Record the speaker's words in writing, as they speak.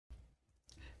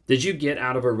Did you get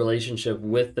out of a relationship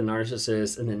with the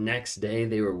narcissist and the next day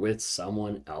they were with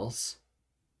someone else?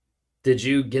 Did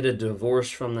you get a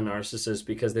divorce from the narcissist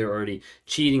because they were already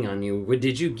cheating on you?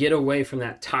 Did you get away from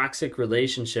that toxic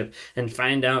relationship and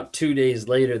find out 2 days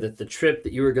later that the trip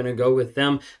that you were going to go with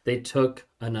them, they took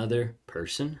another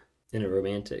person in a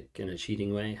romantic, in a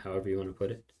cheating way, however you want to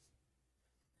put it?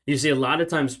 You see, a lot of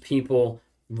times people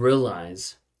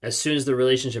realize as soon as the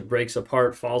relationship breaks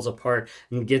apart, falls apart,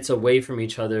 and gets away from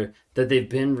each other, that they've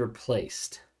been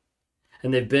replaced.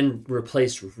 And they've been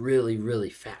replaced really,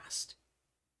 really fast.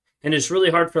 And it's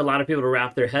really hard for a lot of people to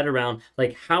wrap their head around,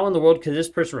 like, how in the world could this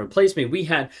person replace me? We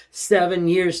had 7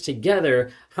 years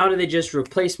together. How did they just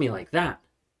replace me like that?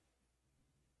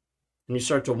 And you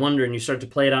start to wonder and you start to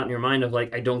play it out in your mind of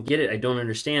like, I don't get it. I don't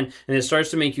understand. And it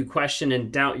starts to make you question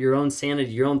and doubt your own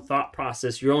sanity, your own thought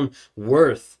process, your own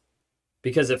worth.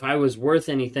 Because if I was worth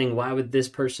anything, why would this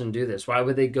person do this? Why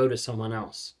would they go to someone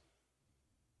else?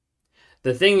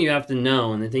 The thing you have to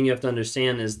know and the thing you have to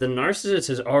understand is the narcissist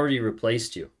has already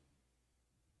replaced you.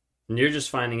 And you're just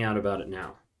finding out about it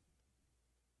now.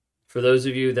 For those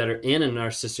of you that are in a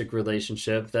narcissistic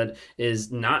relationship that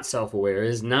is not self-aware,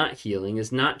 is not healing,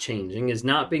 is not changing, is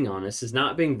not being honest, is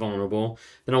not being vulnerable,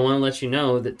 then I want to let you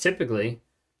know that typically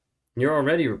you're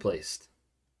already replaced.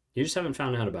 You just haven't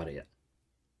found out about it yet.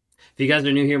 If you guys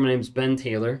are new here, my name is Ben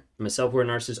Taylor. I'm a self-aware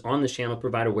narcissist on this channel,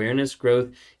 provide awareness, growth,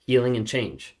 healing, and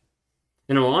change.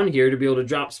 And I'm on here to be able to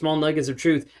drop small nuggets of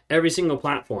truth every single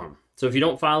platform. So if you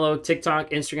don't follow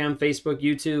TikTok, Instagram, Facebook,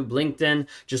 YouTube, LinkedIn,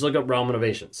 just look up Raw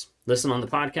Motivations. Listen on the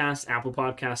podcast, Apple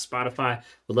Podcasts, Spotify.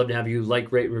 Would love to have you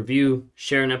like, rate, review,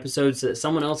 share an episode so that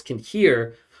someone else can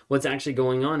hear what's actually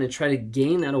going on and try to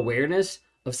gain that awareness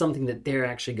of something that they're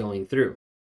actually going through.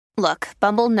 Look,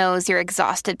 Bumble knows you're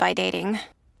exhausted by dating.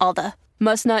 All the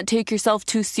must not take yourself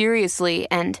too seriously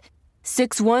and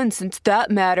 6'1" since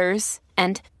that matters.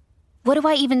 And what do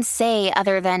I even say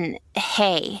other than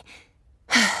hey?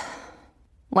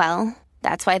 Well,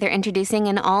 that's why they're introducing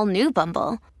an all-new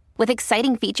Bumble with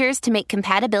exciting features to make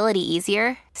compatibility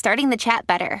easier, starting the chat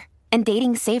better, and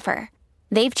dating safer.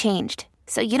 They've changed,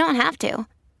 so you don't have to.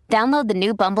 Download the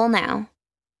new Bumble now.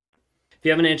 If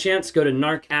you haven't had a chance, go to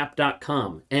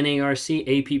narcapp.com,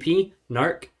 N-A-R-C-A-P-P,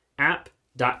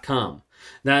 narcapp.com.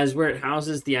 That is where it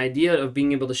houses the idea of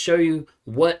being able to show you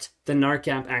what the Narc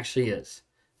app actually is.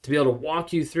 To be able to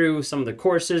walk you through some of the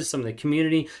courses, some of the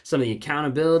community, some of the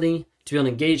accountability, to be able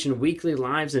to engage in weekly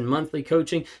lives and monthly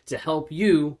coaching to help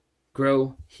you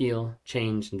grow, heal,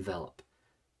 change, and develop.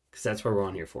 Because that's what we're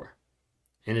on here for.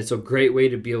 And it's a great way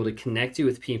to be able to connect you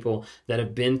with people that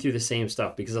have been through the same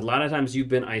stuff. Because a lot of times you've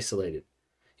been isolated.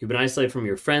 You've been isolated from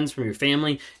your friends, from your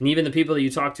family, and even the people that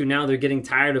you talk to now, they're getting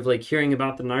tired of like hearing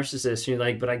about the narcissist. And you're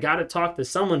like, but I got to talk to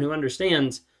someone who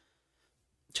understands.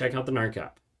 Check out the Narc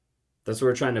app. That's what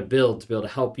we're trying to build to be able to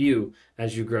help you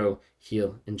as you grow,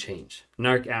 heal, and change.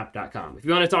 narcapp.com. If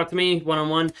you want to talk to me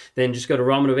one-on-one, then just go to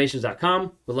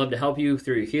rawmotivations.com. We'd love to help you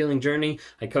through your healing journey.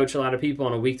 I coach a lot of people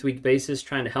on a week-to-week basis,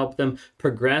 trying to help them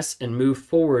progress and move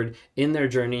forward in their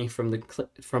journey from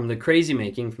the crazy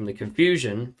making, from the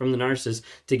confusion, from the narcissist,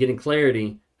 to getting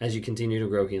clarity as you continue to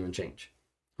grow, heal, and change.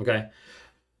 Okay?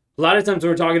 A lot of times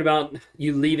when we're talking about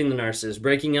you leaving the narcissist,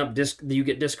 breaking up, you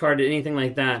get discarded, anything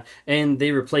like that, and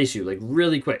they replace you like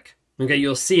really quick. Okay,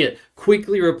 you'll see it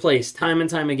quickly replaced time and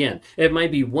time again. It might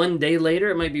be 1 day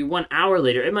later, it might be 1 hour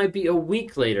later, it might be a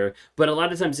week later, but a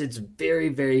lot of times it's very,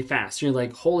 very fast. You're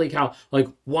like, holy cow, like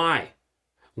why?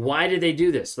 Why did they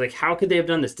do this? Like, how could they have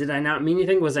done this? Did I not mean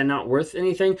anything? Was I not worth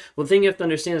anything? Well, the thing you have to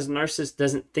understand is the narcissist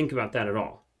doesn't think about that at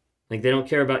all. Like, they don't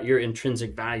care about your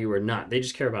intrinsic value or not. They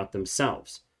just care about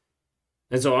themselves.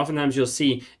 And so oftentimes you'll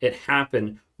see it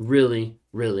happen really,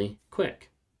 really quick.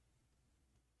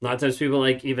 A lot of times people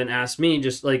like even ask me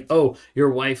just like, oh, your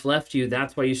wife left you,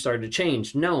 that's why you started to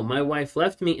change. No, my wife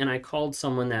left me and I called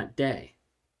someone that day.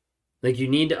 Like you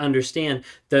need to understand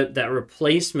that that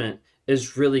replacement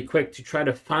is really quick, to try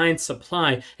to find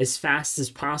supply as fast as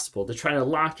possible, to try to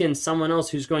lock in someone else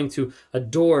who's going to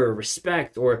adore or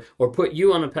respect or put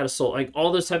you on a pedestal, like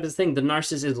all those types of things. The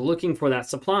narcissist is looking for that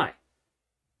supply.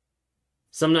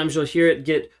 Sometimes you'll hear it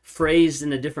get phrased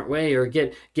in a different way or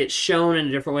get shown in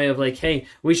a different way of like, hey,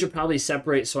 we should probably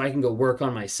separate so I can go work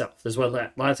on myself. That's what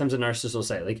a lot of times a narcissist will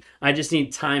say. Like, I just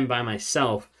need time by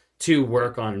myself to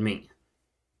work on me.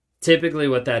 Typically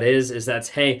what that is that's,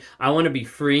 hey, I want to be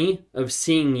free of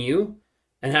seeing you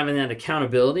and having that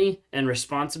accountability and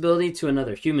responsibility to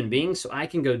another human being so I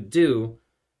can go do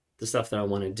the stuff that I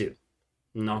want to do.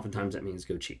 And oftentimes that means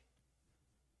go cheat.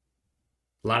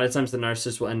 A lot of times the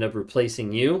narcissist will end up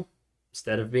replacing you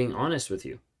instead of being honest with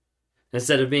you.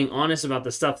 instead of being honest about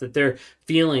the stuff that they're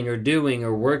feeling or doing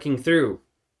or working through.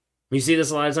 You see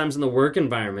this a lot of times in the work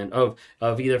environment of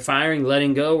either firing,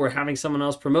 letting go, or having someone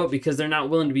else promote because they're not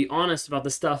willing to be honest about the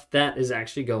stuff that is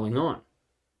actually going on.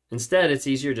 Instead, it's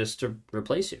easier just to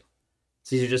replace you.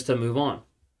 It's easier just to move on.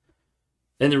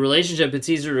 In the relationship, it's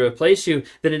easier to replace you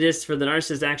than it is for the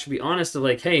narcissist to actually be honest of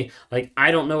like, hey, like,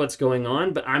 I don't know what's going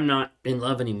on, but I'm not in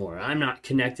love anymore. I'm not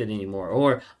connected anymore,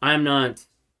 or I'm not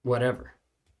whatever.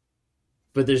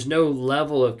 But there's no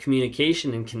level of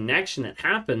communication and connection that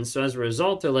happens. So as a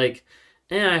result, they're like,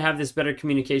 I have this better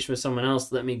communication with someone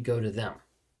else. Let me go to them.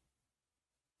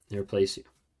 They replace you.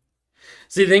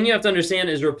 See, the thing you have to understand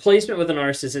is replacement with a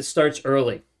narcissist, it starts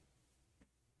early.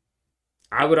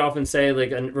 I would often say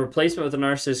like a replacement with a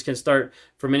narcissist can start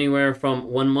from anywhere from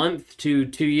 1 month to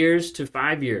 2 years to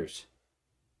 5 years.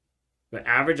 But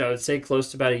average, I would say close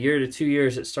to about 1 year to 2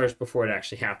 years, it starts before it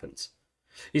actually happens.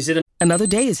 You see, Another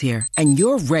day is here, and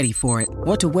you're ready for it.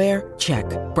 What to wear? Check.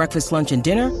 Breakfast, lunch, and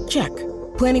dinner? Check.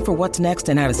 Planning for what's next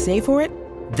and how to save for it?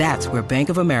 That's where Bank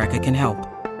of America can help.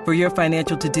 For your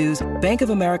financial to-dos, Bank of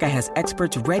America has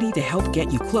experts ready to help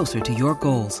get you closer to your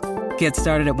goals. Get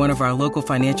started at one of our local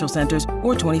financial centers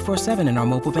or 24/7 in our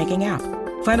mobile banking app.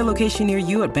 Find a location near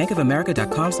you at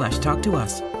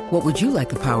bankofamerica.com/talktous. What would you like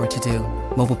the power to do?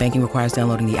 Mobile banking requires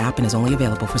downloading the app and is only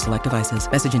available for select devices.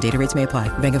 Message and data rates may apply.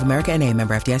 Bank of America N.A.,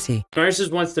 member FDIC.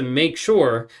 Narcissist wants to make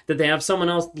sure that they have someone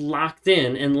else locked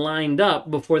in and lined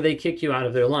up before they kick you out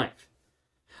of their life.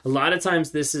 A lot of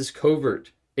times this is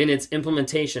covert in its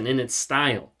implementation, in its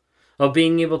style of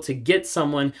being able to get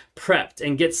someone prepped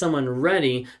and get someone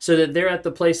ready so that they're at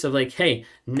the place of like, hey,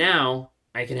 now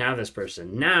I can have this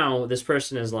person. Now this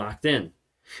person is locked in.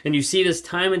 And you see this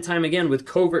time and time again with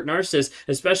covert narcissists,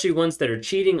 especially ones that are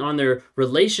cheating on their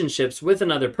relationships with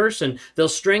another person. They'll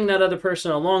string that other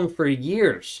person along for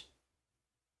years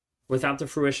without the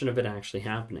fruition of it actually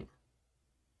happening.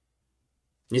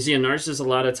 You see, a narcissist a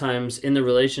lot of times in the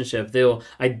relationship, they'll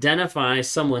identify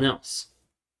someone else.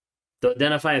 They'll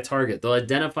identify a target. They'll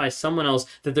identify someone else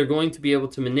that they're going to be able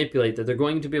to manipulate, that they're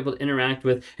going to be able to interact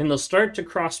with, and they'll start to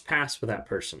cross paths with that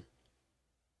person.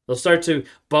 They'll start to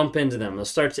bump into them. They'll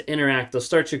start to interact. They'll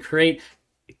start to create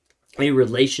a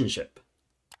relationship.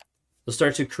 They'll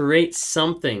start to create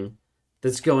something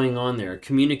that's going on there, a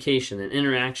communication, an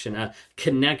interaction, a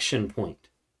connection point.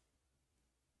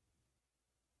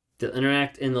 They'll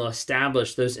interact and they'll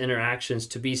establish those interactions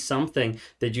to be something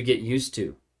that you get used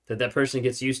to, that person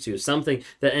gets used to, something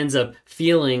that ends up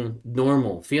feeling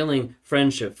normal, feeling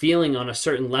friendship, feeling on a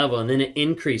certain level, and then it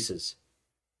increases.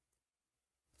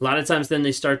 A lot of times then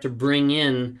they start to bring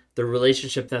in the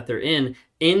relationship that they're in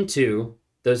into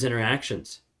those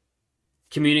interactions,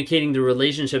 communicating the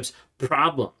relationship's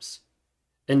problems.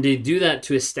 And they do that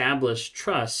to establish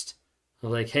trust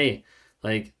of like, hey,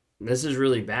 like, this is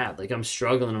really bad. Like, I'm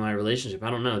struggling in my relationship.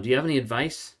 I don't know. Do you have any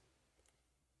advice?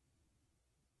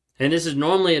 And this is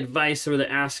normally advice where they're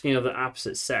asking of the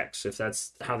opposite sex, if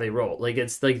that's how they roll. Like,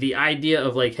 it's like the idea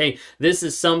of like, hey, this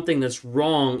is something that's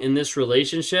wrong in this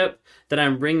relationship that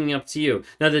I'm bringing up to you.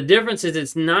 Now, the difference is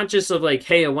it's not just of like,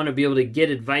 hey, I want to be able to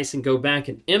get advice and go back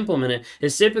and implement it.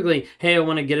 It's typically, hey, I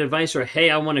want to get advice, or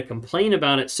hey, I want to complain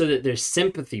about it, so that there's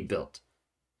sympathy built.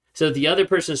 So that the other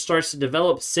person starts to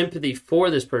develop sympathy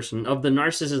for this person. Of the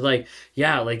narcissist is like,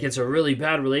 yeah, like it's a really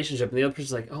bad relationship. And the other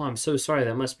person's like, oh, I'm so sorry.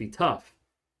 That must be tough.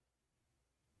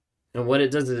 And what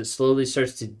it does is it slowly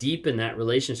starts to deepen that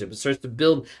relationship. It starts to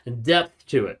build a depth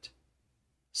to it,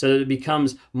 so that it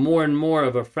becomes more and more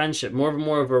of a friendship, more and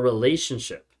more of a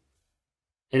relationship.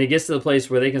 And it gets to the place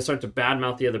where they can start to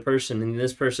badmouth the other person, and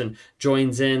this person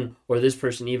joins in, or this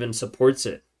person even supports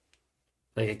it.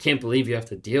 Like, I can't believe you have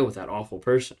to deal with that awful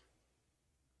person.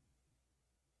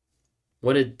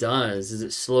 What it does is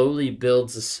it slowly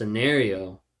builds a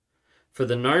scenario for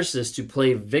the narcissist to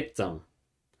play victim,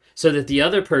 so that the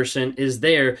other person is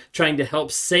there trying to help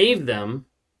save them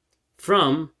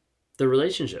from the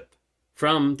relationship,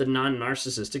 from the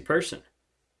non-narcissistic person.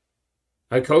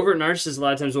 A covert narcissist a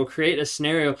lot of times will create a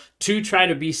scenario to try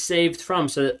to be saved from,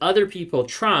 so that other people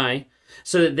try,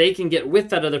 so that they can get with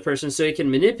that other person, so they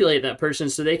can manipulate that person,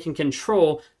 so they can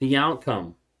control the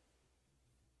outcome.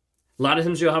 A lot of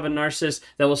times you'll have a narcissist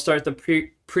that will start the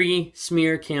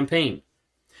pre-smear campaign,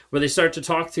 where they start to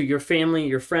talk to your family,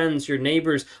 your friends, your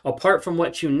neighbors, apart from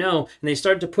what you know, and they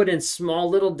start to put in small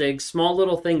little digs, small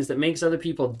little things that makes other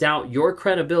people doubt your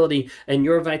credibility and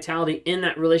your vitality in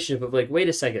that relationship of like, wait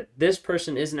a second, this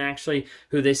person isn't actually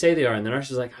who they say they are. And the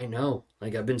narcissist is like, I know,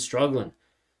 like I've been struggling.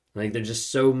 Like they're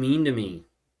just so mean to me.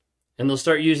 And they'll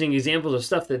start using examples of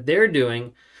stuff that they're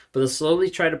doing, but they'll slowly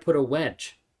try to put a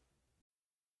wedge.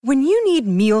 When you need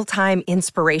mealtime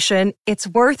inspiration, it's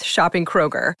worth shopping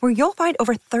Kroger, where you'll find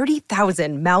over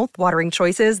 30,000 mouth-watering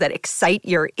choices that excite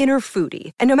your inner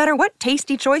foodie. And no matter what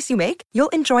tasty choice you make, you'll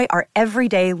enjoy our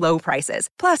everyday low prices,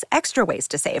 plus extra ways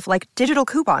to save, like digital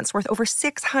coupons worth over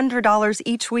 $600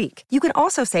 each week. You can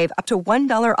also save up to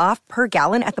 $1 off per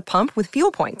gallon at the pump with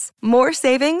fuel points. More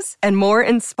savings and more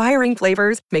inspiring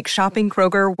flavors make shopping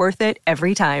Kroger worth it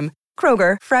every time.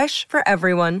 Kroger, fresh for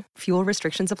everyone. Fuel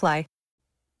restrictions apply.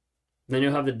 Then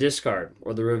you'll have the discard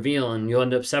or the reveal, and you'll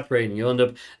end up separating. You'll end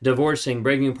up divorcing,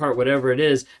 breaking apart, whatever it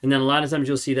is. And then a lot of times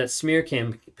you'll see that smear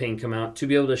campaign come out to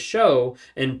be able to show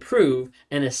and prove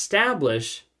and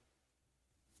establish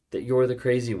that you're the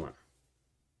crazy one.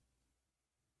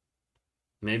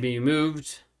 Maybe you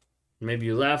moved, maybe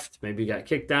you left, maybe you got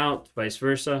kicked out, vice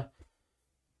versa.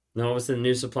 Now all of a sudden,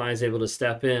 New Supply is able to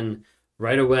step in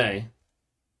right away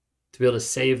to be able to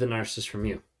save the narcissist from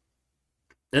you.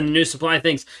 And the New Supply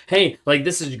thinks, hey, like,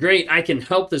 this is great. I can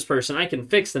help this person. I can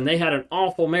fix them. They had an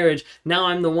awful marriage. Now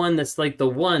I'm the one that's like the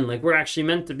one. Like, we're actually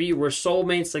meant to be. We're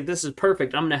soulmates. Like, this is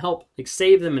perfect. I'm going to help like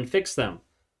save them and fix them.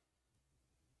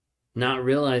 Not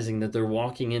realizing that they're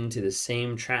walking into the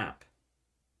same trap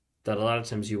that a lot of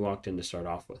times you walked in to start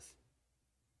off with.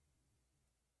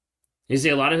 You see,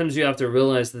 a lot of times you have to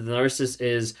realize that the narcissist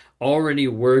is already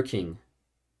working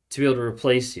to be able to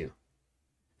replace you.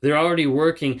 They're already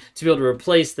working to be able to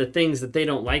replace the things that they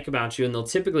don't like about you, and they'll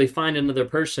typically find another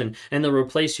person and they'll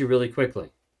replace you really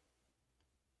quickly.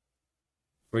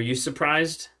 Were you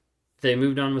surprised they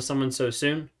moved on with someone so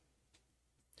soon?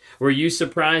 Were you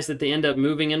surprised that they end up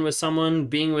moving in with someone,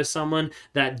 being with someone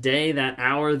that day, that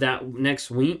hour, that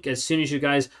next week, as soon as you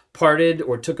guys parted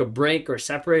or took a break or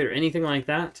separated or anything like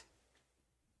that?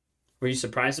 Were you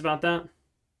surprised about that?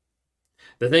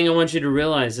 The thing I want you to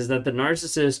realize is that the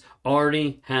narcissist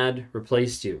already had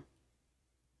replaced you.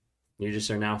 You just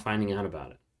are now finding out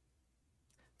about it.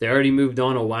 They already moved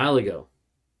on a while ago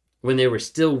when they were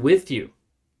still with you.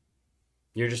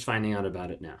 You're just finding out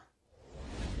about it now.